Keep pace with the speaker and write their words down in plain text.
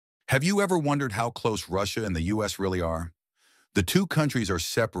Have you ever wondered how close Russia and the US really are? The two countries are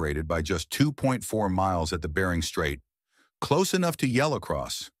separated by just 2.4 miles at the Bering Strait, close enough to yell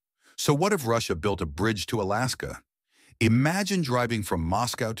across. So what if Russia built a bridge to Alaska? Imagine driving from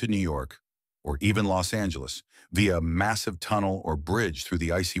Moscow to New York, or even Los Angeles, via a massive tunnel or bridge through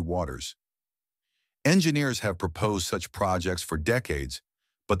the icy waters. Engineers have proposed such projects for decades,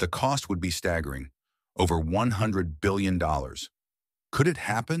 but the cost would be staggering, over $100 billion. Could it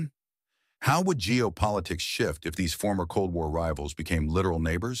happen? How would geopolitics shift if these former Cold War rivals became literal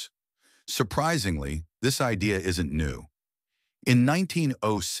neighbors? Surprisingly, this idea isn't new. In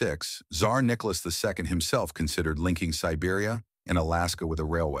 1906, Tsar Nicholas II himself considered linking Siberia and Alaska with a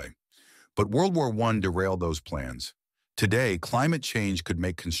railway. But World War I derailed those plans. Today, climate change could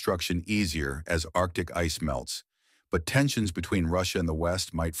make construction easier as Arctic ice melts, but tensions between Russia and the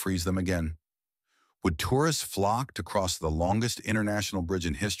West might freeze them again. Would tourists flock to cross the longest international bridge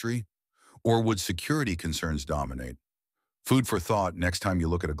in history? Or would security concerns dominate? Food for thought next time you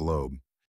look at a globe.